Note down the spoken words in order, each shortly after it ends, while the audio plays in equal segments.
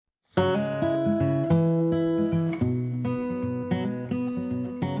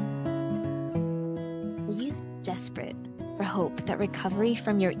desperate for hope that recovery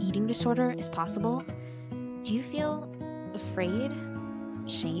from your eating disorder is possible? Do you feel afraid,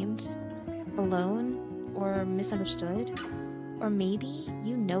 ashamed, alone, or misunderstood? Or maybe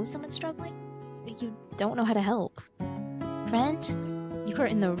you know someone struggling, but you don't know how to help. Friend, you are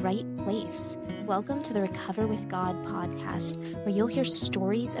in the right place. Welcome to the Recover with God podcast, where you'll hear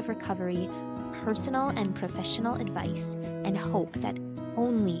stories of recovery, personal and professional advice, and hope that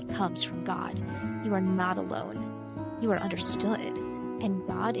only comes from God. You are not alone. You are understood. And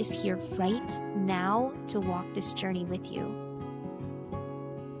God is here right now to walk this journey with you.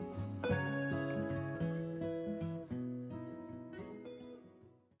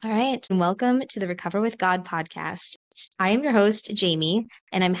 All right, and welcome to the Recover with God podcast. I am your host, Jamie,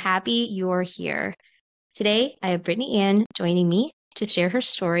 and I'm happy you're here. Today, I have Brittany Ann joining me to share her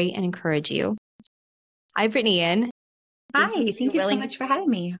story and encourage you. Hi, Brittany Ann. Hi, thank you so much for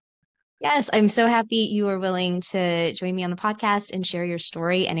having me. Yes, I'm so happy you are willing to join me on the podcast and share your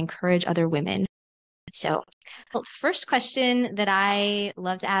story and encourage other women. So, first question that I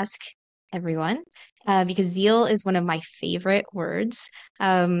love to ask everyone, because zeal is one of my favorite words.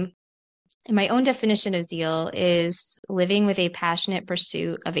 And my own definition of zeal is living with a passionate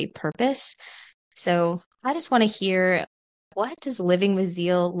pursuit of a purpose. So I just want to hear, what does living with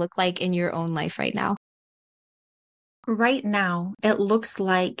zeal look like in your own life right now? Right now, it looks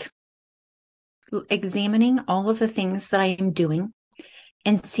like examining all of the things that I am doing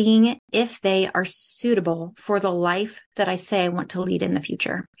and seeing if they are suitable for the life that I say I want to lead in the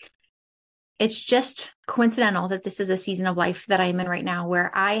future. It's just coincidental that this is a season of life that I'm in right now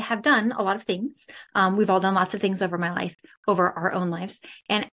where I have done a lot of things. We've all done lots of things over my life, over our own lives.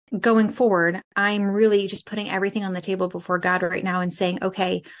 And going forward, I'm really just putting everything on the table before God right now and saying,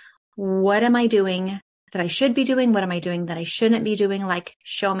 okay, what am I doing that I should be doing? What am I doing that I shouldn't be doing? Like,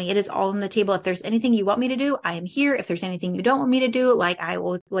 show me. It is all on the table. If there's anything you want me to do, I am here. If there's anything you don't want me to do, like, I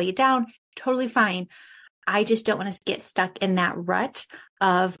will lay it down. Totally fine. I just don't want to get stuck in that rut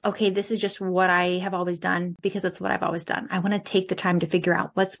of, okay, this is just what I have always done because it's what I've always done. I want to take the time to figure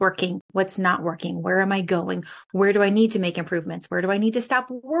out what's working, what's not working. Where am I going? Where do I need to make improvements? Where do I need to stop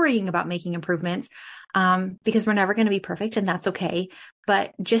worrying about making improvements? Because we're never going to be perfect, and that's okay.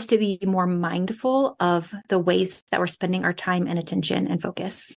 But just to be more mindful of the ways that we're spending our time and attention and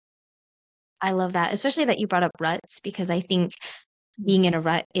focus. I love that, especially that you brought up ruts, because I think being in a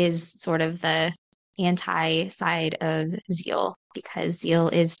rut is sort of the anti-side of zeal, because zeal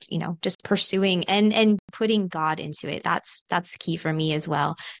is, just pursuing and putting God into it. That's key for me as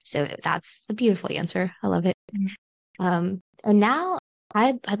well. So that's a beautiful answer. I love it. And now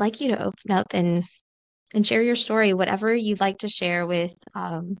I'd like you to open up and share your story, whatever you'd like to share with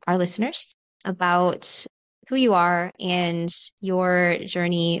our listeners about who you are and your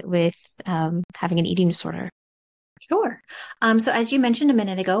journey with having an eating disorder. Sure. So as you mentioned a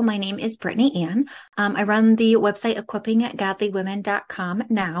minute ago, my name is Brittany Ann. I run the website equippinggodlywomen.com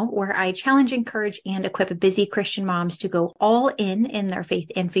now, where I challenge, encourage, and equip busy Christian moms to go all in their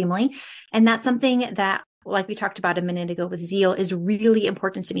faith and family. And that's something that, like we talked about a minute ago with zeal, is really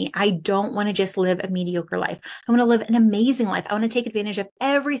important to me. I don't want to just live a mediocre life. I want to live an amazing life. I want to take advantage of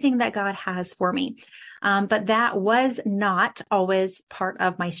everything that God has for me. But that was not always part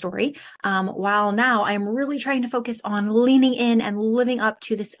of my story. While now I'm really trying to focus on leaning in and living up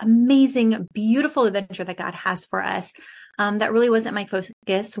to this amazing, beautiful adventure that God has for us. That really wasn't my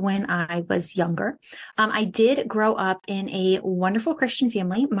focus when I was younger. I did grow up in a wonderful Christian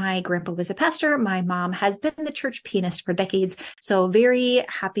family. My grandpa was a pastor. My mom has been the church pianist for decades. So very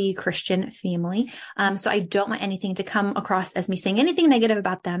happy Christian family. So I don't want anything to come across as me saying anything negative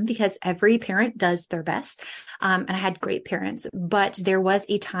about them, because every parent does their best. And I had great parents, but there was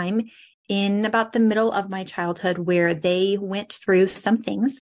a time in about the middle of my childhood where they went through some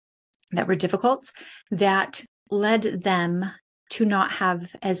things that were difficult, that led them to not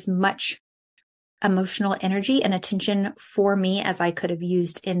have as much emotional energy and attention for me as I could have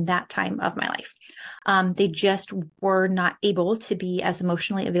used in that time of my life. They just were not able to be as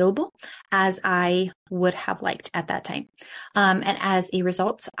emotionally available as I would have liked at that time. And as a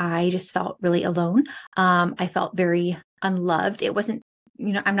result, I just felt really alone. I felt very unloved. It wasn't,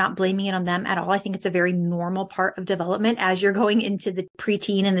 I'm not blaming it on them at all. I think it's a very normal part of development as you're going into the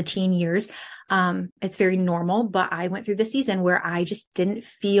preteen and the teen years. It's very normal, but I went through the season where I just didn't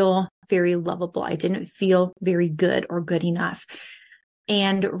feel very lovable. I didn't feel very good or good enough.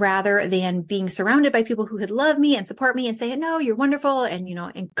 And rather than being surrounded by people who could love me and support me and say, no, you're wonderful, and,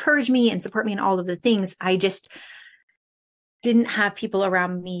 encourage me and support me in all of the things, I just didn't have people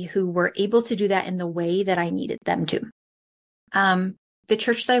around me who were able to do that in the way that I needed them to. The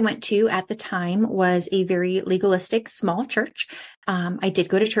church that I went to at the time was a very legalistic small church. I did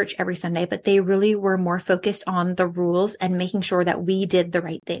go to church every Sunday, but they really were more focused on the rules and making sure that we did the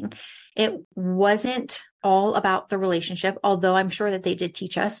right thing. It wasn't all about the relationship, although I'm sure that they did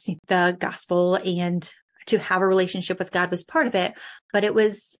teach us the gospel and to have a relationship with God was part of it. But it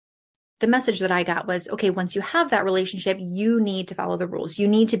was the message that I got was, okay, once you have that relationship, you need to follow the rules. You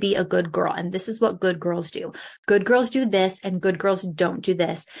need to be a good girl. And this is what good girls do. Good girls do this and good girls don't do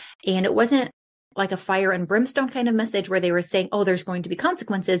this. And it wasn't like a fire and brimstone kind of message where they were saying, oh, there's going to be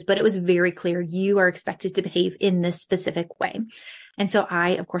consequences, but it was very clear. You are expected to behave in this specific way. And so I,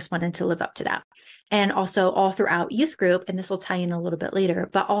 of course, wanted to live up to that. And also all throughout youth group, and this will tie in a little bit later,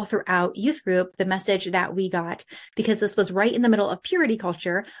 but all throughout youth group, the message that we got, because this was right in the middle of purity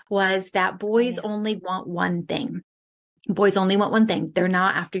culture, was that boys only want one thing. Boys only want one thing. They're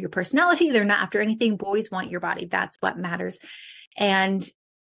not after your personality. They're not after anything. Boys want your body. That's what matters. And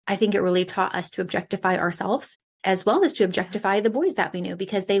I think it really taught us to objectify ourselves as well as to objectify the boys that we knew,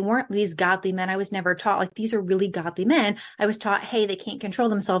 because they weren't these godly men. I was never taught like these are really godly men. I was taught, hey, they can't control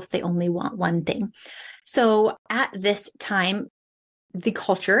themselves. They only want one thing. So at this time, the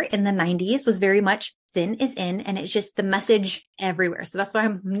culture in the 90s was very much thin is in, and it's just the message everywhere. So that's why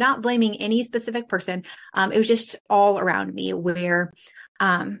I'm not blaming any specific person. It was just all around me where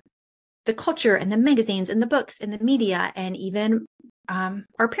the culture and the magazines and the books and the media and even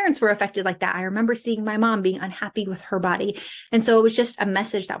our parents were affected like that. I remember seeing my mom being unhappy with her body. And so it was just a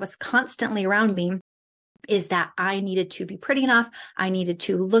message that was constantly around me, is that I needed to be pretty enough. I needed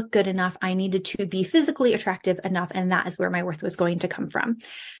to look good enough. I needed to be physically attractive enough. And that is where my worth was going to come from.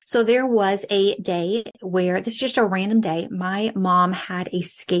 So there was a day where this is just a random day. My mom had a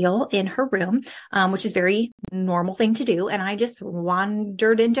scale in her room, which is a very normal thing to do. And I just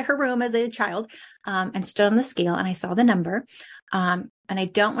wandered into her room as a child, and stood on the scale, and I saw the number. And I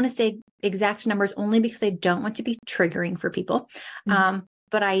don't want to say exact numbers only because I don't want to be triggering for people.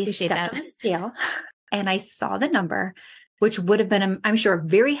 But I stepped on the scale and I saw the number, which would have been, I'm sure, a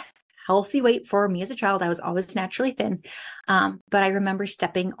very healthy weight for me as a child. I was always naturally thin. But I remember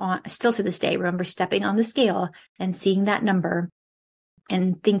still to this day, remember stepping on the scale and seeing that number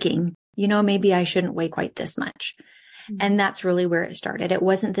and thinking, maybe I shouldn't weigh quite this much. And that's really where it started. It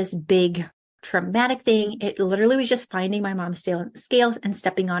wasn't this big traumatic thing. It literally was just finding my mom's scale and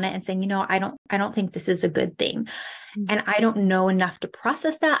stepping on it and saying, I don't think this is a good thing. And I don't know enough to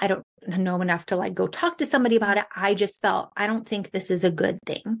process that. I don't know enough to go talk to somebody about it. I just felt, I don't think this is a good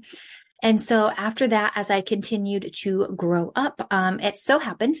thing. And so after that, as I continued to grow up, it so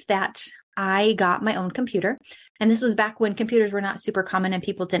happened that I got my own computer. And this was back when computers were not super common and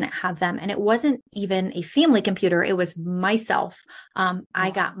people didn't have them. And it wasn't even a family computer. It was myself.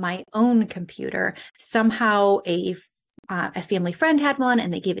 I got my own computer. Somehow a family friend had one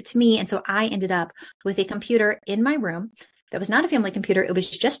and they gave it to me. And so I ended up with a computer in my room that was not a family computer. It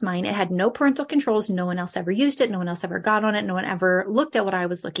was just mine. It had no parental controls. No one else ever used it. No one else ever got on it. No one ever looked at what I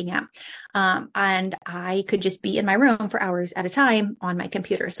was looking at. And I could just be in my room for hours at a time on my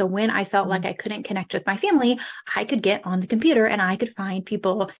computer. So when I felt like I couldn't connect with my family, I could get on the computer and I could find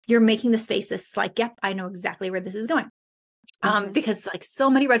people. You're making this face. This is like, yep, I know exactly where this is going. Because so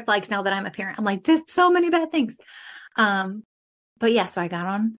many red flags now that I'm a parent, I'm like, there's so many bad things. But yeah, so I got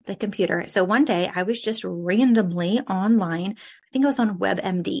on the computer. So one day I was just randomly online. I think I was on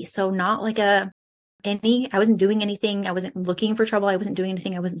WebMD. So not like I wasn't doing anything. I wasn't looking for trouble. I wasn't doing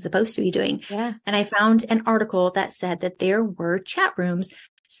anything I wasn't supposed to be doing. Yeah. And I found an article that said that there were chat rooms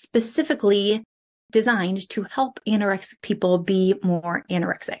specifically designed to help anorexic people be more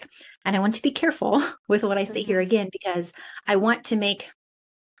anorexic. And I want to be careful with what I say here again, because I want to make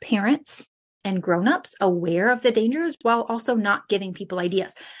parents and grownups aware of the dangers while also not giving people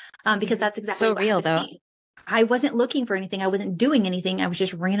ideas. Because that's exactly so what real happened though. to me. I wasn't looking for anything. I wasn't doing anything. I was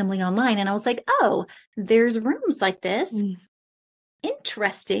just randomly online. And I was like, oh, there's rooms like this.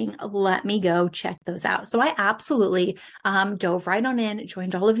 Interesting. Let me go check those out. So I absolutely dove right on in,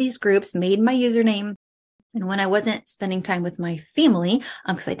 joined all of these groups, made my username. And when I wasn't spending time with my family,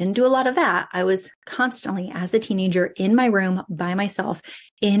 because I didn't do a lot of that, I was constantly as a teenager in my room by myself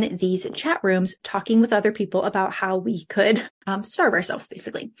in these chat rooms, talking with other people about how we could starve ourselves,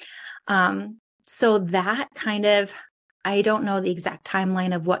 basically. So that kind of, I don't know the exact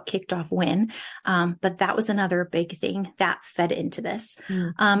timeline of what kicked off when, but that was another big thing that fed into this.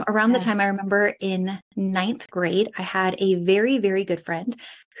 Around the time I remember in 9th grade, I had a very, very good friend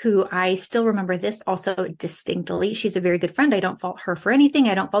who I still remember this also distinctly. She's a very good friend. I don't fault her for anything.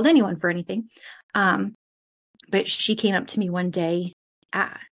 I don't fault anyone for anything. But she came up to me one day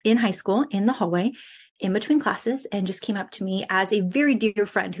in high school in the hallway in between classes and just came up to me as a very dear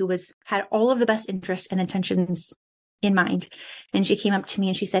friend who had all of the best interests and intentions in mind. And she came up to me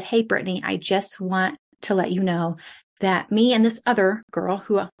and she said, "Hey, Brittany, I just want to let you know that me and this other girl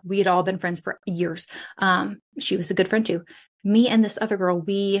who we had all been friends for years. She was a good friend too. Me and this other girl,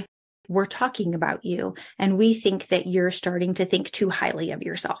 we were talking about you and we think that you're starting to think too highly of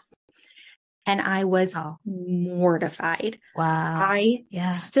yourself." And I was mortified. Wow. I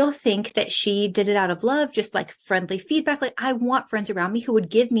still think that she did it out of love, just like friendly feedback. Like I want friends around me who would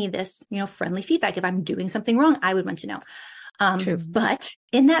give me this, friendly feedback. If I'm doing something wrong, I would want to know. True. But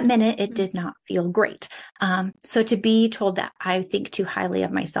in that minute, it did not feel great. So to be told that I think too highly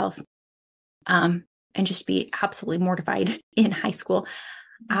of myself, and just be absolutely mortified in high school,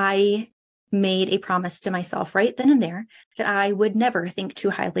 I made a promise to myself right then and there that I would never think too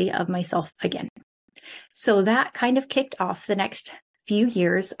highly of myself again. So that kind of kicked off the next few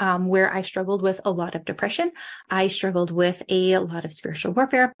years, where I struggled with a lot of depression. I struggled with a lot of spiritual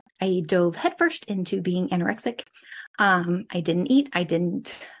warfare. I dove headfirst into being anorexic. I didn't eat. I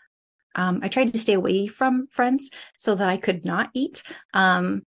tried to stay away from friends so that I could not eat.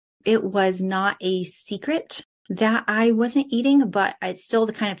 It was not a secret that I wasn't eating, but it's still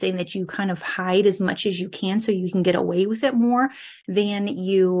the kind of thing that you kind of hide as much as you can so you can get away with it more than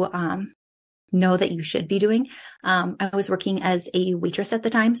you know that you should be doing. I was working as a waitress at the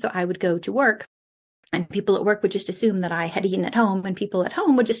time, so I would go to work and people at work would just assume that I had eaten at home, and people at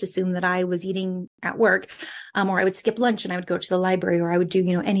home would just assume that I was eating at work, or I would skip lunch and I would go to the library, or I would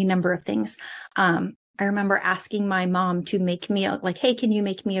do, any number of things. I remember asking my mom to make me hey, can you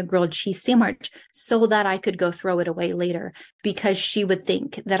make me a grilled cheese sandwich so that I could go throw it away later, because she would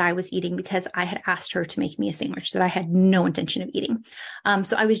think that I was eating because I had asked her to make me a sandwich that I had no intention of eating.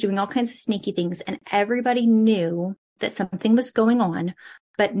 So I was doing all kinds of sneaky things, and everybody knew that something was going on,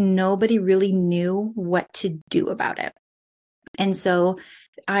 but nobody really knew what to do about it. And so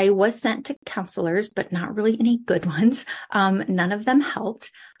I was sent to counselors, but not really any good ones. None of them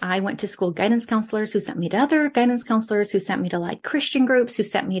helped. I went to school guidance counselors who sent me to other guidance counselors who sent me to Christian groups, who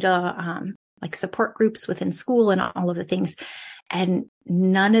sent me to support groups within school and all of the things. And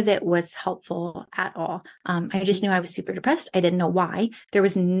none of it was helpful at all. I just knew I was super depressed. I didn't know why. There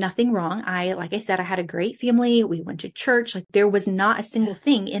was nothing wrong. Like I said, I had a great family. We went to church. There was not a single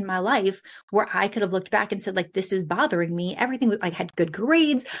thing in my life where I could have looked back and said, this is bothering me. Everything was, I had good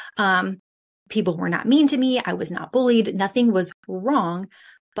grades. People were not mean to me. I was not bullied. Nothing was wrong,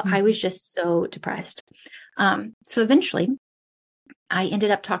 but I was just so depressed. So eventually I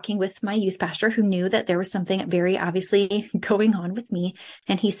ended up talking with my youth pastor, who knew that there was something very obviously going on with me.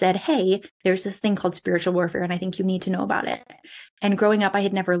 And he said, "Hey, there's this thing called spiritual warfare, and I think you need to know about it." And growing up, I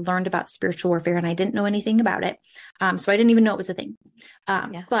had never learned about spiritual warfare, and I didn't know anything about it. So I didn't even know it was a thing.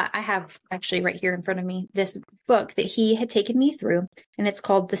 But I have actually right here in front of me this book that he had taken me through, and it's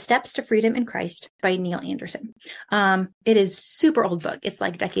called The Steps to Freedom in Christ by Neil Anderson. It is super old book. It's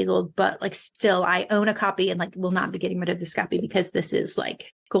decades old, but still I own a copy and will not be getting rid of this copy because this is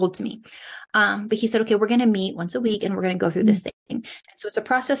gold to me. But he said, "Okay, we're going to meet once a week and we're going to go through this thing." And so it's a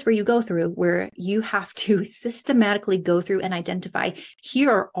process where you go through where you have to systematically go through and identify, here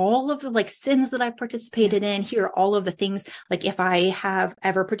are all of the sins that I've participated in. Here are all of the things, if I have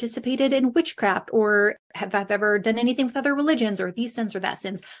ever participated in witchcraft, or have I ever done anything with other religions, or these sins or that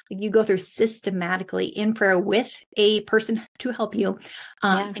sins. You go through systematically in prayer with a person to help you.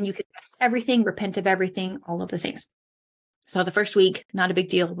 And you confess everything, repent of everything, all of the things. So the first week, not a big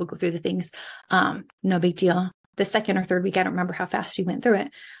deal. We'll go through the things. No big deal. The second or third week, I don't remember how fast we went through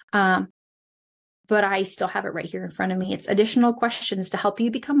it. But I still have it right here in front of me. It's additional questions to help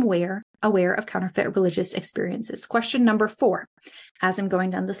you become aware of counterfeit religious experiences. Question number 4, as I'm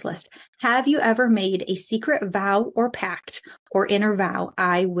going down this list: have you ever made a secret vow or pact or inner vow?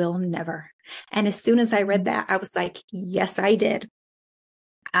 I will never. And as soon as I read that, I was like, yes, I did.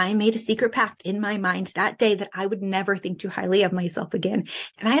 I made a secret pact in my mind that day that I would never think too highly of myself again.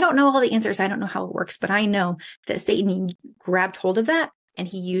 And I don't know all the answers. I don't know how it works, but I know that Satan grabbed hold of that and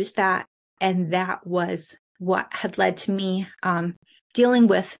he used that. And that was what had led to me dealing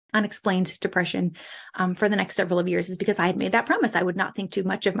with unexplained depression for the next several of years, is because I had made that promise. I would not think too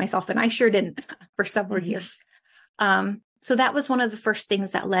much of myself. And I sure didn't for several years. So that was one of the first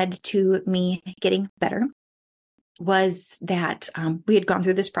things that led to me getting better, was that we had gone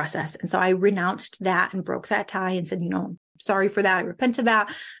through this process. And so I renounced that and broke that tie and said, sorry for that. I repent of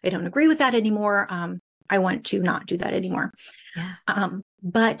that. I don't agree with that anymore. I want to not do that anymore. Yeah.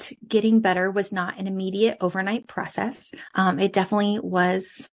 But getting better was not an immediate overnight process. It definitely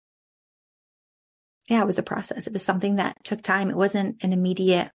was yeah, it was a process. It was something that took time. It wasn't an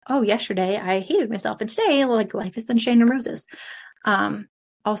immediate, oh, yesterday I hated myself and today like life is sunshine and roses.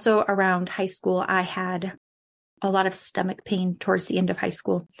 Also around high school, I had a lot of stomach pain towards the end of high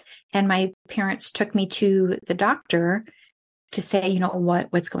school, and my parents took me to the doctor to say,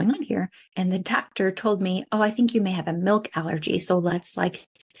 what's going on here. And the doctor told me, oh, I think you may have a milk allergy. So let's like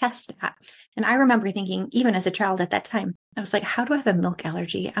test that. And I remember thinking, even as a child at that time, I was like, how do I have a milk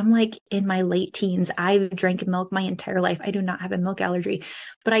allergy? I'm like in my late teens. I've drank milk my entire life. I do not have a milk allergy,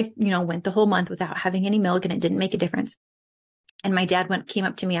 but I, went the whole month without having any milk and it didn't make a difference. And my dad came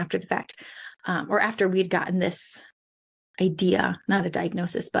up to me after the fact, or after we'd gotten this idea, not a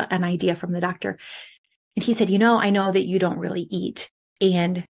diagnosis, but an idea from the doctor. And he said, I know that you don't really eat.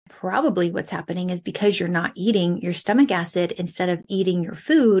 And probably what's happening is because you're not eating, your stomach acid, instead of eating your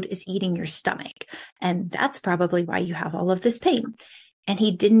food, is eating your stomach. And that's probably why you have all of this pain. And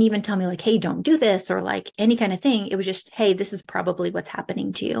he didn't even tell me like, hey, don't do this or like any kind of thing. It was just, hey, this is probably what's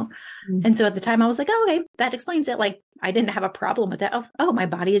happening to you. Mm-hmm. And so at the time I was like, oh, okay, that explains it. Like I didn't have a problem with that. Oh, my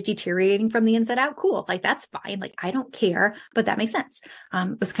body is deteriorating from the inside out. Cool. Like that's fine. Like I don't care, but that makes sense.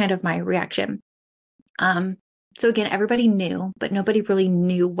 Was kind of my reaction. So again, everybody knew, but nobody really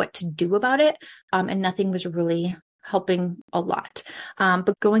knew what to do about it. And nothing was really helping a lot.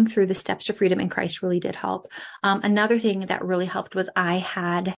 But going through the steps to freedom in Christ really did help. Another thing that really helped was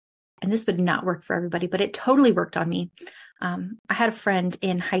and this would not work for everybody, but it totally worked on me. I had a friend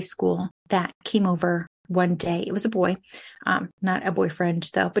in high school that came over one day. It was a boy, not a boyfriend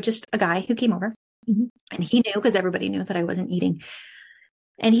though, but just a guy who came over. Mm-hmm. And he knew, because everybody knew, that I wasn't eating.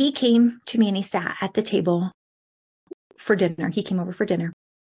 And he came to me and he sat at the table for dinner. He came over for dinner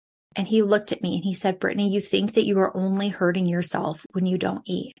and he looked at me and he said, Brittany, you think that you are only hurting yourself when you don't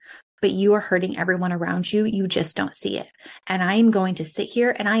eat, but you are hurting everyone around you. You just don't see it. And I am going to sit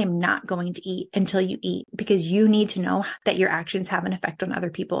here and I am not going to eat until you eat, because you need to know that your actions have an effect on other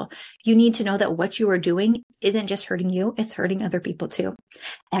people. You need to know that what you are doing isn't just hurting you, it's hurting other people too.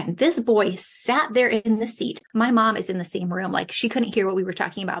 And this boy sat there in the seat. My mom is in the same room. Like she couldn't hear what we were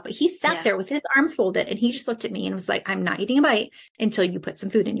talking about, but he sat there with his arms folded and he just looked at me and was like, I'm not eating a bite until you put some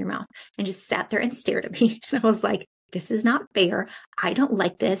food in your mouth, and just sat there and stared at me. And I was like, this is not fair. I don't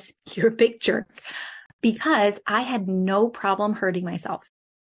like this. You're a big jerk. Because I had no problem hurting myself.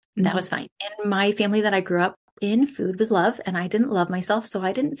 Mm-hmm. That was fine. In my family that I grew up in, food was love, and I didn't love myself, so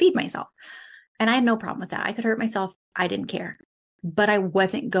I didn't feed myself. And I had no problem with that. I could hurt myself. I didn't care. But I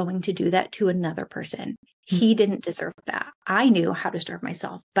wasn't going to do that to another person. Mm-hmm. He didn't deserve that. I knew how to starve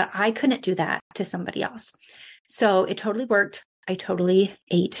myself, but I couldn't do that to somebody else. So it totally worked. I totally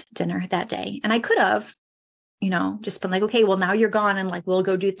ate dinner that day. And I could have, just been like, okay, well, now you're gone and like, we'll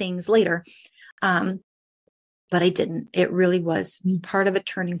go do things later. But I didn't. It really was part of a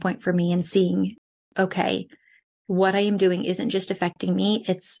turning point for me in seeing, okay, what I am doing isn't just affecting me,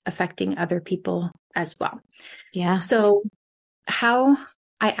 it's affecting other people as well. Yeah. So how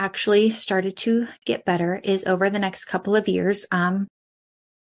I actually started to get better is over the next couple of years. I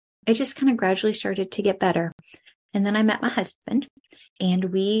just kind of gradually started to get better. And then I met my husband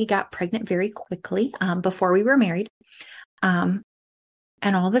and we got pregnant very quickly, before we were married. And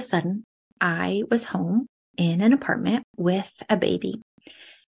all of a sudden I was home in an apartment with a baby.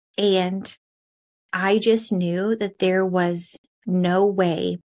 And I just knew that there was no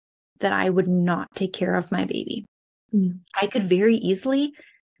way that I would not take care of my baby. I could very easily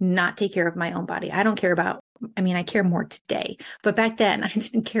not take care of my own body. I care more today, but back then I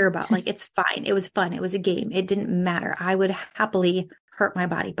didn't care about, like, it's fine. It was fun. It was a game. It didn't matter. I would happily hurt my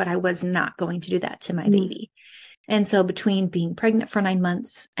body, but I was not going to do that to my baby. And so between being pregnant for 9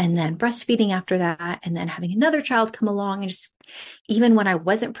 months and then breastfeeding after that, and then having another child come along, and just even when I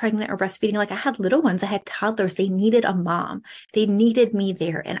wasn't pregnant or breastfeeding, like I had little ones, I had toddlers, they needed a mom. They needed me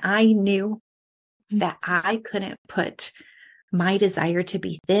there. And I knew that I couldn't put my desire to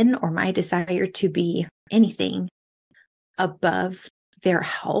be thin or my desire to be anything above their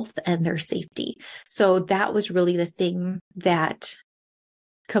health and their safety. So that was really the thing that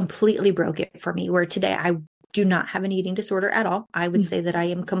completely broke it for me, where today I do not have an eating disorder at all. I would say that I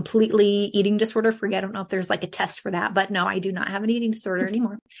am completely eating disorder free. I don't know if there's like a test for that, but no, I do not have an eating disorder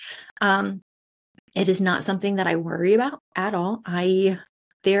anymore. It is not something that I worry about at all. I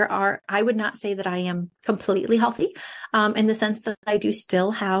would not say that I am completely healthy, in the sense that I do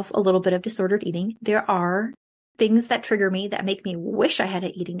still have a little bit of disordered eating. There are things that trigger me that make me wish I had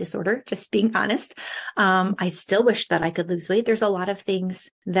an eating disorder, just being honest. I still wish that I could lose weight. There's a lot of things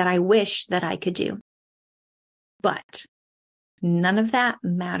that I wish that I could do. But none of that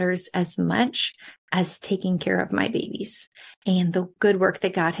matters as much as taking care of my babies and the good work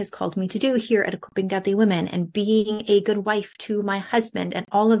that God has called me to do here at Equipping Godly Women and being a good wife to my husband and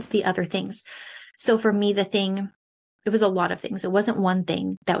all of the other things. So for me, it was a lot of things. It wasn't one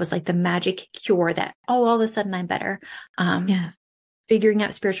thing that was like the magic cure that, oh, all of a sudden I'm better. Figuring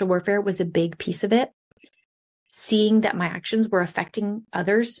out spiritual warfare was a big piece of it. Seeing that my actions were affecting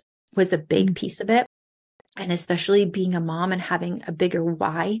others was a big piece of it. And especially being a mom and having a bigger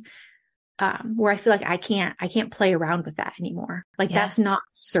why, where I feel like I can't play around with that anymore. Like that's not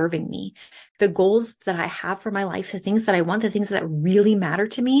serving me. The goals that I have for my life, the things that I want, the things that really matter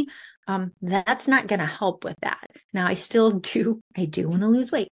to me, that's not going to help with that. Now I do want to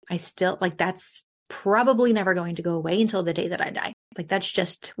lose weight. I still that's probably never going to go away until the day that I die. Like that's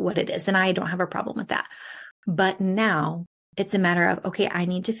just what it is. And I don't have a problem with that. But now it's a matter of, okay, I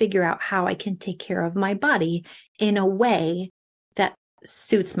need to figure out how I can take care of my body in a way that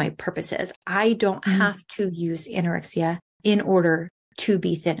suits my purposes. I don't have to use anorexia in order to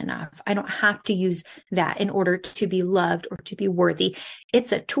be thin enough. I don't have to use that in order to be loved or to be worthy.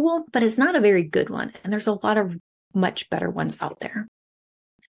 It's a tool, but it's not a very good one. And there's a lot of much better ones out there.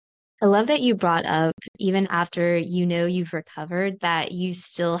 I love that you brought up, even after you've recovered, that you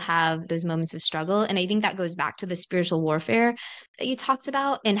still have those moments of struggle. And I think that goes back to the spiritual warfare that you talked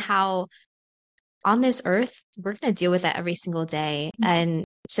about and how on this earth, we're going to deal with that every single day. And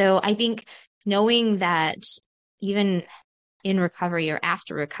so I think knowing that even in recovery or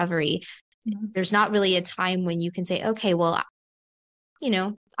after recovery, there's not really a time when you can say, okay, well,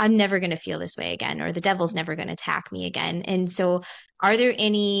 I'm never going to feel this way again, or the devil's never going to attack me again. And so are there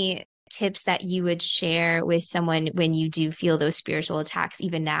any tips that you would share with someone when you do feel those spiritual attacks,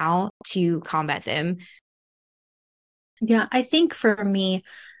 even now, to combat them? Yeah, I think for me,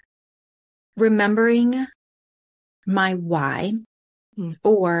 remembering my why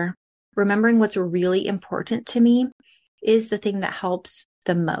or remembering what's really important to me is the thing that helps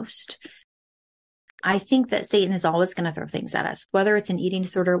the most. I think that Satan is always going to throw things at us, whether it's an eating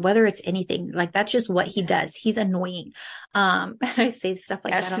disorder, whether it's anything. Like that's just what he does. He's annoying. And I say stuff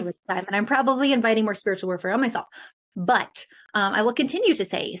like that all the time, and I'm probably inviting more spiritual warfare on myself. But I will continue to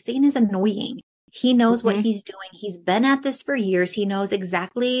say Satan is annoying. He knows what he's doing. He's been at this for years. He knows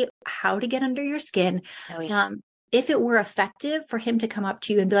exactly how to get under your skin. Oh, yeah. If it were effective for him to come up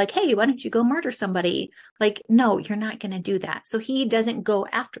to you and be like, hey, why don't you go murder somebody? Like, no, you're not going to do that. So he doesn't go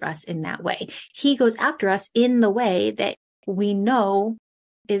after us in that way. He goes after us in the way that we know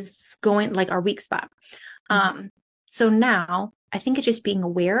is going like our weak spot. So now I think it's just being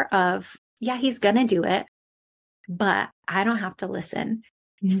aware of, yeah, he's going to do it, but I don't have to listen.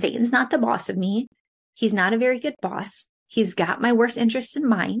 Satan's not the boss of me. He's not a very good boss. He's got my worst interests in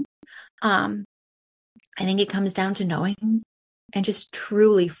mind. I think it comes down to knowing and just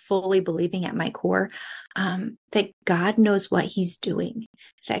truly, fully believing at my core that God knows what he's doing,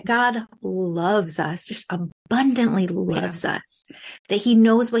 that God loves us, just abundantly loves us, that he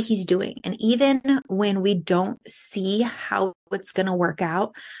knows what he's doing. And even when we don't see how it's going to work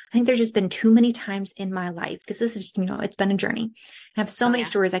out, I think there's just been too many times in my life, because this is, it's been a journey. I have so many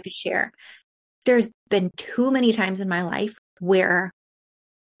stories I could share. There's been too many times in my life where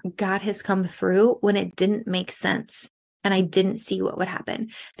God has come through when it didn't make sense and I didn't see what would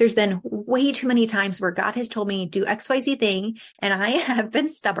happen. There's been way too many times where God has told me do XYZ thing and I have been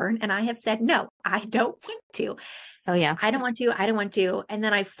stubborn and I have said, no, I don't want to. Oh yeah. I don't want to. And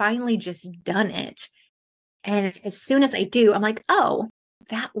then I finally just done it. And as soon as I do, I'm like, oh,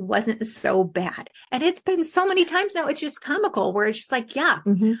 that wasn't so bad. And it's been so many times now. It's just comical where it's just like,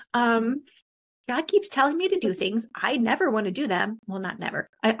 God keeps telling me to do things. I never want to do them. Well, not never.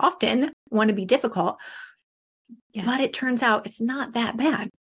 I often want to be difficult, but it turns out it's not that bad.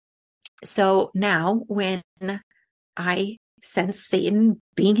 So now when I sense Satan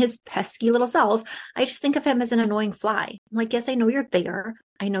being his pesky little self, I just think of him as an annoying fly. I'm like, yes, I know you're there.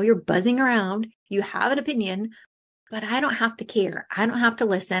 I know you're buzzing around. You have an opinion, but I don't have to care. I don't have to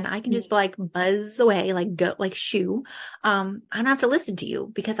listen. I can just like buzz away, like go, like shoo. I don't have to listen to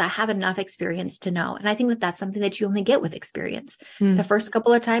you because I have enough experience to know. And I think that that's something that you only get with experience. The first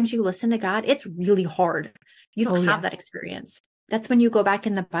couple of times you listen to God, it's really hard. You don't have that experience. That's when you go back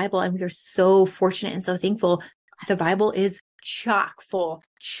in the Bible, and we are so fortunate and so thankful. The Bible is chock full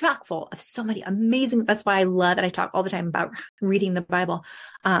of so many amazing. That's why I love it. I talk all the time about reading the Bible.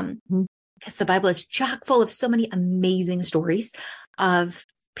 Because the Bible is chock full of so many amazing stories of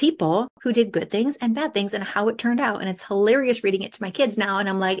people who did good things and bad things and how it turned out. And it's hilarious reading it to my kids now. And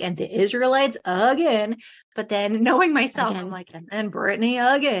I'm like, and the Israelites again. But then knowing myself, I'm like, and then Brittany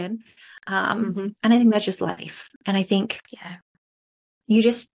again. And I think that's just life. And I think You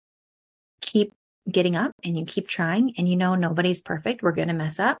just keep getting up and you keep trying, and nobody's perfect. We're going to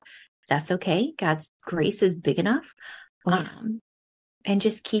mess up. That's okay. God's grace is big enough. Oh, yeah. And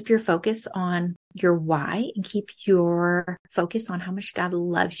just keep your focus on your why, and keep your focus on how much God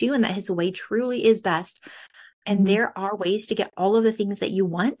loves you and that his way truly is best. And there are ways to get all of the things that you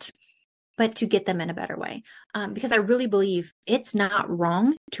want, but to get them in a better way. Because I really believe it's not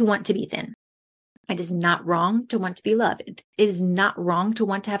wrong to want to be thin. It is not wrong to want to be loved. It is not wrong to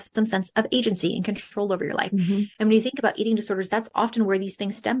want to have some sense of agency and control over your life. And when you think about eating disorders, that's often where these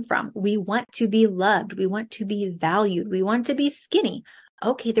things stem from. We want to be loved. We want to be valued. We want to be skinny.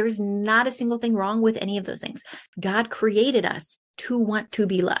 Okay, there's not a single thing wrong with any of those things. God created us to want to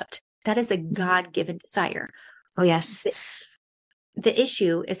be loved. That is a God-given desire. Oh, yes. The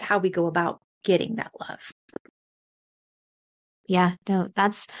issue is how we go about getting that love. Yeah, no,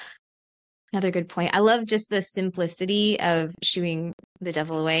 that's another good point. I love just the simplicity of shooing the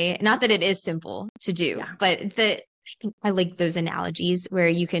devil away. Not that it is simple to do, but I think I like those analogies where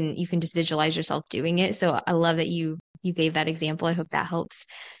you can just visualize yourself doing it. So I love that you gave that example. I hope that helps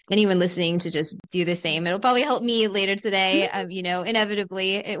anyone listening to just do the same. It'll probably help me later today.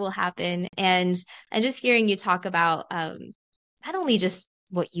 Inevitably it will happen. And just hearing you talk about not only just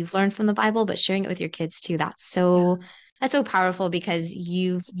what you've learned from the Bible, but sharing it with your kids too. That's so powerful, because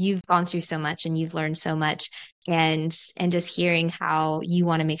you've gone through so much and you've learned so much, and just hearing how you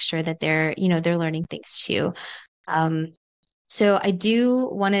want to make sure that they're learning things too. So I do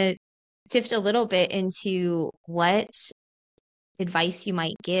want to shift a little bit into what advice you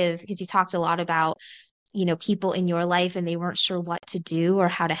might give, because you talked a lot about people in your life and they weren't sure what to do or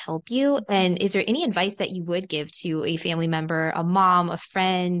how to help you. And is there any advice that you would give to a family member, a mom, a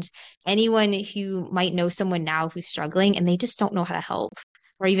friend, anyone who might know someone now who's struggling and they just don't know how to help,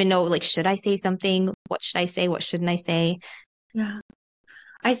 or even know, like, should I say something? What should I say? What shouldn't I say? Yeah.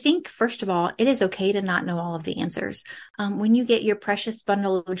 I think, first of all, it is okay to not know all of the answers. When you get your precious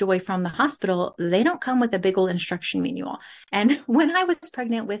bundle of joy from the hospital, they don't come with a big old instruction manual. And when I was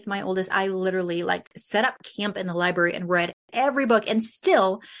pregnant with my oldest, I literally set up camp in the library and read every book. And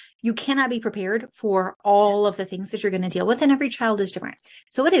still, you cannot be prepared for all of the things that you're going to deal with. And every child is different.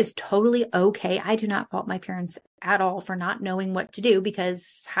 So it is totally okay. I do not fault my parents at all for not knowing what to do,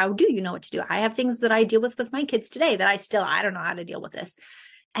 because how do you know what to do? I have things that I deal with my kids today that I don't know how to deal with this.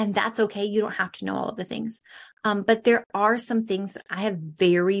 And that's okay. You don't have to know all of the things. But there are some things that I have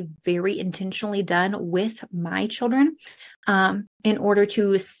very, very intentionally done with my children in order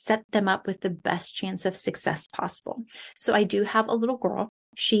to set them up with the best chance of success possible. So I do have a little girl.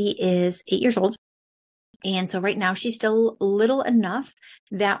 She is 8 years old. And so right now she's still little enough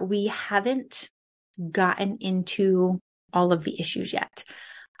that we haven't gotten into all of the issues yet.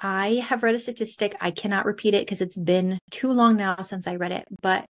 I have read a statistic. I cannot repeat it because it's been too long now since I read it,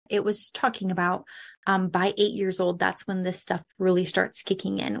 but it was talking about by 8 years old, that's when this stuff really starts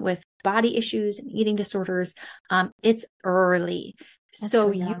kicking in with body issues and eating disorders. It's early.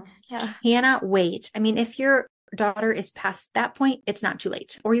 So you cannot wait. I mean, if your daughter is past that point, it's not too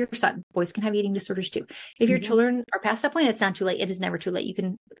late. Or your son. Boys can have eating disorders too. If your children are past that point, it's not too late. It is never too late. You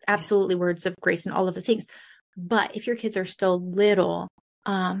can absolutely words of grace and all of the things. But if your kids are still little,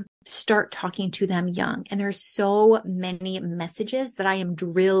 start talking to them young. And there's so many messages that I am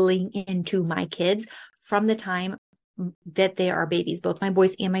drilling into my kids from the time that they are babies, both my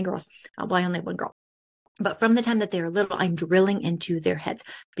boys and my girls. Well, I only have one girl. But from the time that they're little, I'm drilling into their heads,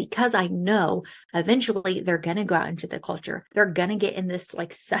 because I know eventually they're going to go out into the culture. They're going to get in this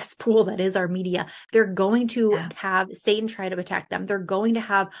cesspool that is our media. They're going to have Satan try to attack them. They're going to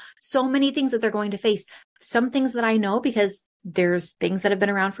have so many things that they're going to face. Some things that I know because there's things that have been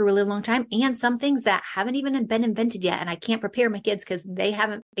around for a really long time, and some things that haven't even been invented yet. And I can't prepare my kids because they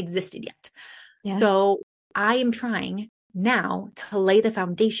haven't existed yet. Yeah. So I am trying now to lay the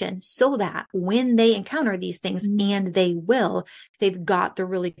foundation so that when they encounter these things, and they've got the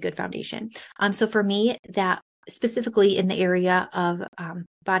really good foundation. So for me, that specifically in the area of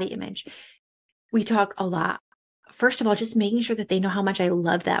body image, we talk a lot. First of all, just making sure that they know how much I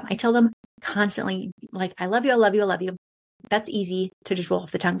love them. I tell them constantly, I love you, I love you, I love you. That's easy to just roll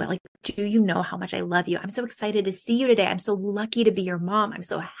off the tongue, but do you know how much I love you? I'm so excited to see you today. I'm so lucky to be your mom. I'm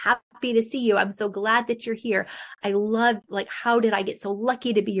so happy to see you. I'm so glad that you're here. I love, how did I get so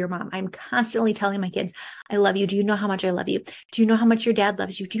lucky to be your mom? I'm constantly telling my kids, I love you. Do you know how much I love you? Do you know how much your dad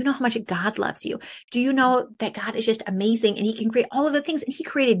loves you? Do you know how much God loves you? Do you know that God is just amazing and he can create all of the things, and he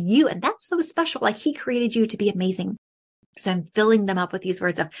created you, and that's so special. He created you to be amazing. So I'm filling them up with these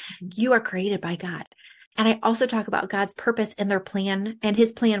words of, you are created by God. And I also talk about God's purpose and their plan and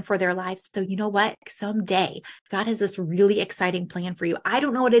his plan for their lives. So you know what? Someday God has this really exciting plan for you. I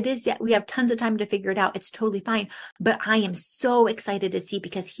don't know what it is yet. We have tons of time to figure it out. It's totally fine. But I am so excited to see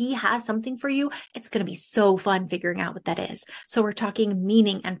because he has something for you. It's going to be so fun figuring out what that is. So we're talking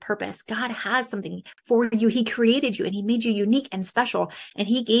meaning and purpose. God has something for you. He created you and he made you unique and special. And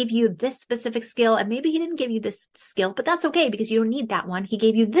he gave you this specific skill. And maybe he didn't give you this skill, but that's okay because you don't need that one. He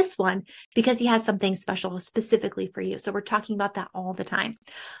gave you this one because he has something special specifically for you. So we're talking about that all the time.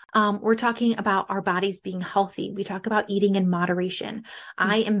 We're talking about our bodies being healthy. We talk about eating in moderation.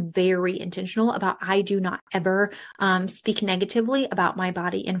 I am very intentional about, I do not ever speak negatively about my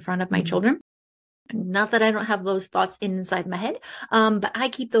body in front of my children. Not that I don't have those thoughts inside my head, but I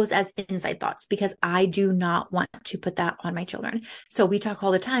keep those as inside thoughts because I do not want to put that on my children. So we talk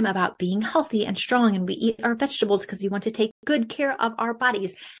all the time about being healthy and strong, and we eat our vegetables because we want to take good care of our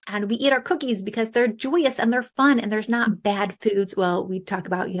bodies, and we eat our cookies because they're joyous and they're fun and there's not bad foods. Well, we talk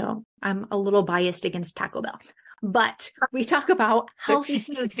about, I'm a little biased against Taco Bell. But we talk about healthy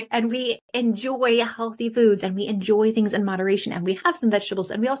foods and we enjoy healthy foods and we enjoy things in moderation and we have some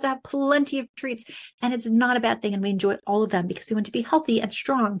vegetables and we also have plenty of treats and it's not a bad thing. And we enjoy all of them because we want to be healthy and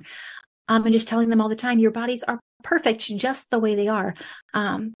strong. And just telling them all the time, your bodies are perfect just the way they are.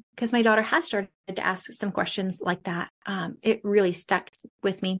 Because my daughter has started to ask some questions like that. It really stuck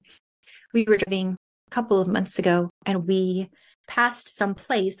with me. We were driving a couple of months ago and we passed some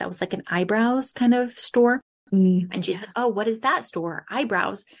place that was like an eyebrows kind of store. And she said, oh, what is that store?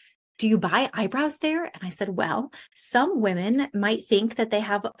 Eyebrows. Do you buy eyebrows there? And I said, well, some women might think that they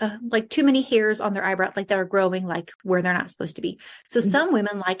have like too many hairs on their eyebrow, like that are growing like where they're not supposed to be. So some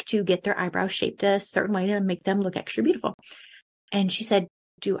women like to get their eyebrows shaped a certain way to make them look extra beautiful. And she said,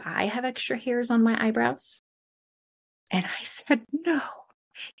 do I have extra hairs on my eyebrows? And I said, no,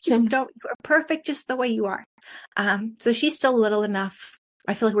 you don't. You are perfect just the way you are. So she's still little enough.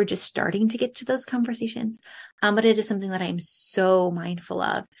 I feel like we're just starting to get to those conversations. But it is something that I'm so mindful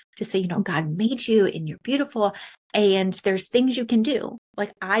of to say, God made you and you're beautiful and there's things you can do.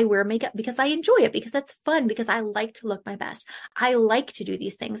 Like I wear makeup because I enjoy it, because that's fun, because I like to look my best. I like to do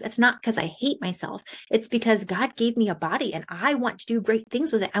these things. It's not because I hate myself. It's because God gave me a body and I want to do great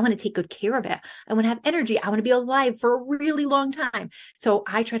things with it. I want to take good care of it. I want to have energy. I want to be alive for a really long time. So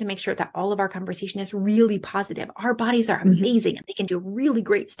I try to make sure that all of our conversation is really positive. Our bodies are amazing and they can do really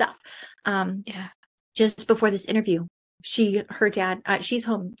great stuff. Just before this interview, her dad, she's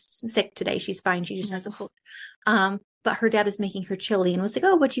home sick today. She's fine. She just has a cold. But her dad was making her chili and was like,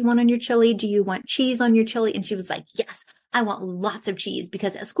 oh, what do you want on your chili? Do you want cheese on your chili? And she was like, yes, I want lots of cheese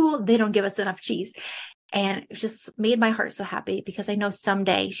because at school, they don't give us enough cheese. And it just made my heart so happy because I know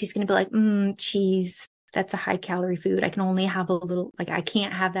someday she's going to be like, cheese, that's a high calorie food. I can only have a little, like, I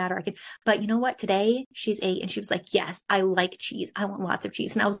can't have that, or I can, but you know what? Today she's 8 and she was like, yes, I like cheese. I want lots of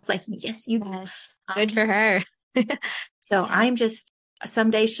cheese. And I was like, yes, you do. Yes. Good for her. So I'm just,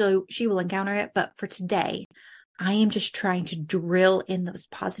 someday she will encounter it. But for today, I am just trying to drill in those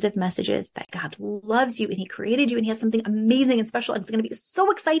positive messages that God loves you and he created you and he has something amazing and special. And it's going to be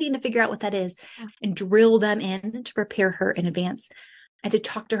so exciting to figure out what that is and drill them in to prepare her in advance and to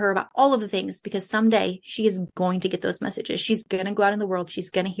talk to her about all of the things, because someday she is going to get those messages. She's going to go out in the world.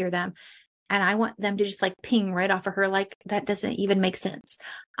 She's going to hear them. And I want them to just like ping right off of her. Like that doesn't even make sense.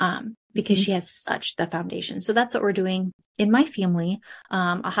 Because she has such the foundation. So that's what we're doing in my family.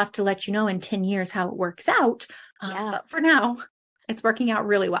 I'll have to let you know in 10 years how it works out. But for now, it's working out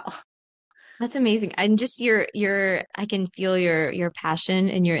really well. That's amazing. And just I can feel your passion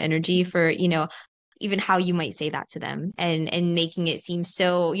and your energy for, even how you might say that to them and making it seem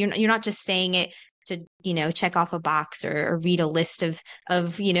so, you're not just saying it to, check off a box or read a list of,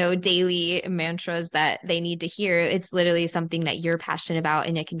 daily mantras that they need to hear. It's literally something that you're passionate about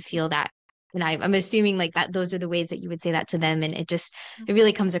and I can feel that. And I'm assuming like that, those are the ways that you would say that to them. And it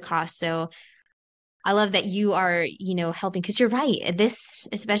really comes across. So I love that you are, helping, because you're right.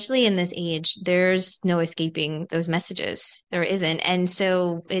 Especially in this age, there's no escaping those messages. There isn't. And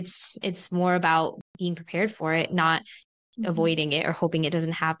so it's more about being prepared for it, not avoiding it or hoping it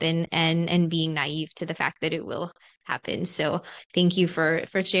doesn't happen and being naive to the fact that it will happen. So thank you for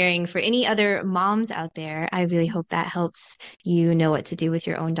sharing. For any other moms out there, I really hope that helps you know what to do with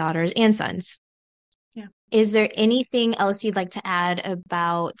your own daughters and sons. Yeah. Is there anything else you'd like to add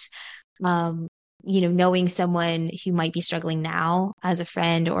about knowing someone who might be struggling now as a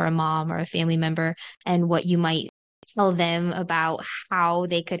friend or a mom or a family member, and what you might tell them about how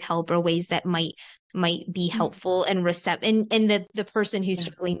they could help, or ways that might be helpful and the person who's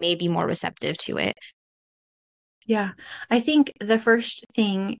struggling may be more receptive to it? Yeah. I think the first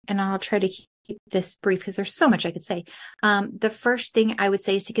thing, and I'll try to keep this brief because there's so much I could say. The first thing I would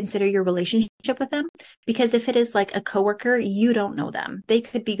say is to consider your relationship with them, because if it is like a coworker, you don't know them. They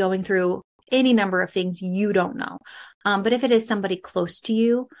could be going through any number of things you don't know. But if it is somebody close to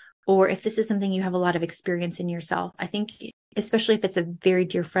you, or if this is something you have a lot of experience in yourself, I think, especially if it's a very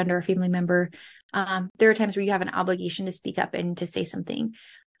dear friend or a family member, there are times where you have an obligation to speak up and to say something.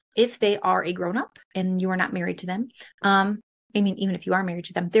 If they are a grown-up and you are not married to them, even if you are married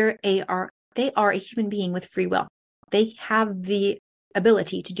to them, they are a human being with free will. They have the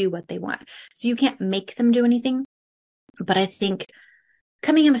ability to do what they want. So you can't make them do anything. But I think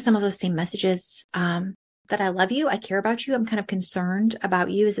coming in with some of those same messages, that I love you, I care about you, I'm kind of concerned about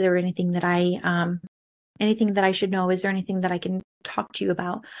you. Is there anything that I should know? Is there anything that I can talk to you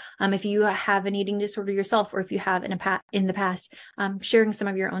about? If you have an eating disorder yourself, or if you have in the past, sharing some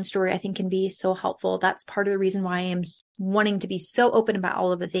of your own story, I think can be so helpful. That's part of the reason why I am wanting to be so open about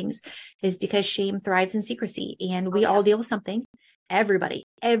all of the things, is because shame thrives in secrecy, and we all deal with something. Everybody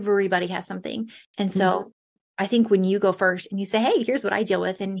has something. And so I think when you go first and you say, hey, here's what I deal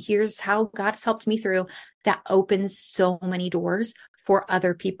with, and here's how God has helped me through, that opens so many doors for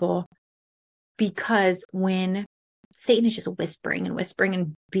other people. Because when Satan is just whispering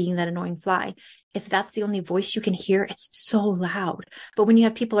and being that annoying fly, if that's the only voice you can hear, it's so loud. But when you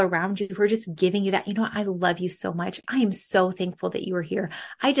have people around you who are just giving you that, I love you so much. I am so thankful that you are here.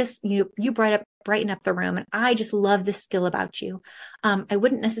 I just, you brighten up the room, and I just love this skill about you. I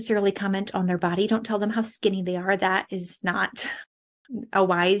wouldn't necessarily comment on their body. Don't tell them how skinny they are. That is not a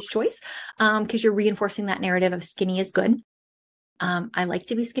wise choice, because you're reinforcing that narrative of skinny is good. I like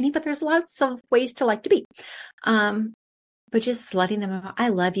to be skinny, but there's lots of ways to like to be. But just letting them know, I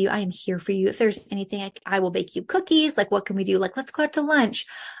love you. I am here for you. If there's anything, I will bake you cookies. Like, what can we do? Like, let's go out to lunch.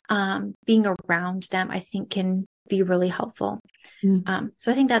 Being around them, I think, can be really helpful.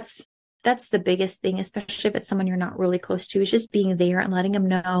 So I think that's the biggest thing, especially if it's someone you're not really close to, is just being there and letting them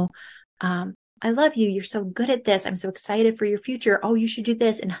know, I love you. You're so good at this. I'm so excited for your future. Oh, you should do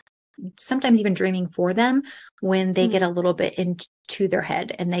this. And sometimes even dreaming for them when they get a little bit into their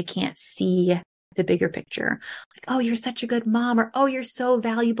head and they can't see the bigger picture. Like, oh, you're such a good mom, or, oh, you're so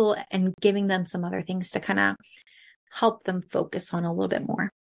valuable, and giving them some other things to kind of help them focus on a little bit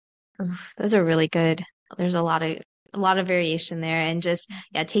more. Those are really good. There's a lot of variation there, and just,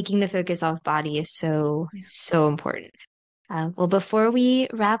 taking the focus off body is so important. Well, before we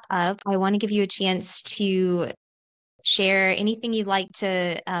wrap up, I want to give you a chance to share anything you'd like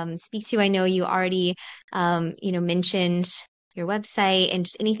to speak to. I know you already, mentioned your website, and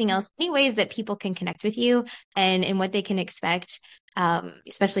just anything else, any ways that people can connect with you and what they can expect,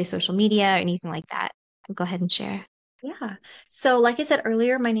 especially social media or anything like that. Go ahead and share. Yeah. So like I said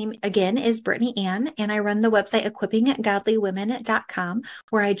earlier, my name again is Brittany Ann, and I run the website equippinggodlywomen.com,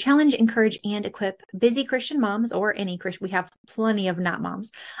 where I challenge, encourage, and equip busy Christian moms, or any Christian. We have plenty of not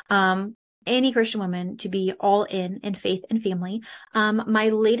moms. Any Christian woman to be all in faith and family. My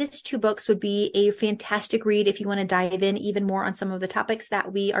latest 2 books would be a fantastic read if you want to dive in even more on some of the topics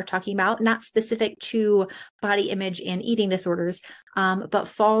that we are talking about, not specific to body image and eating disorders, but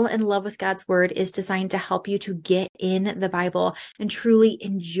Fall in Love with God's Word is designed to help you to get in the Bible and truly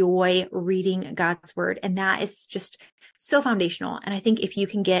enjoy reading God's Word. And that is just so foundational. And I think if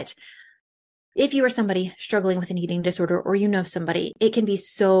you are somebody struggling with an eating disorder, or somebody, it can be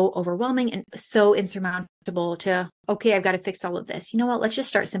so overwhelming and so insurmountable to, okay, I've got to fix all of this. You know what? Let's just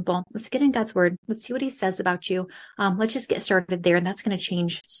start simple. Let's get in God's Word. Let's see what He says about you. Let's just get started there. And that's going to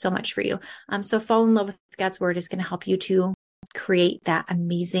change so much for you. So Fall in Love with God's Word is going to help you to create that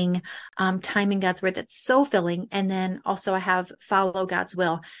amazing time in God's Word that's so filling. And then also I have Follow God's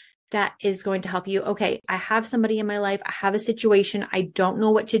Will. That is going to help you. Okay, I have somebody in my life. I have a situation. I don't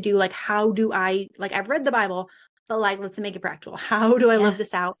know what to do. Like, how do I've read the Bible, but let's make it practical. How do I live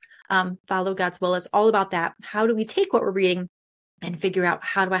this out? Follow God's Will is all about that. How do we take what we're reading and figure out,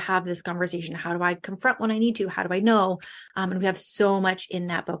 how do I have this conversation? How do I confront when I need to? How do I know? And we have so much in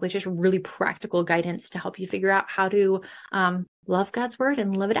that book with just really practical guidance to help you figure out how to love God's Word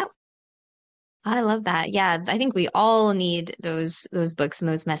and live it out. I love that. Yeah, I think we all need those books and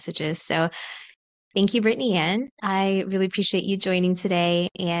those messages. So thank you, Brittany Ann. I really appreciate you joining today.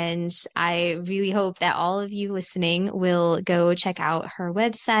 And I really hope that all of you listening will go check out her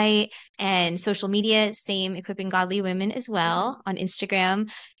website and social media, same Equipping Godly Women as well, on Instagram.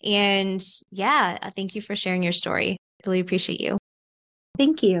 And thank you for sharing your story. Really appreciate you.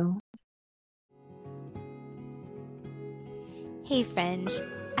 Thank you. Hey, friend.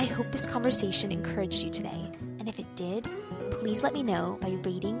 I hope this conversation encouraged you today. And if it did, please let me know by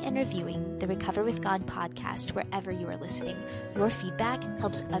rating and reviewing the Recover with God podcast wherever you are listening. Your feedback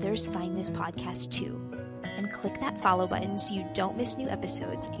helps others find this podcast too. And click that follow button so you don't miss new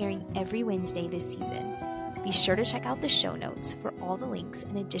episodes airing every Wednesday this season. Be sure to check out the show notes for all the links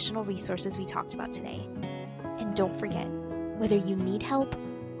and additional resources we talked about today. And don't forget, whether you need help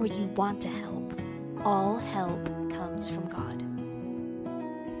or you want to help, all help comes from God.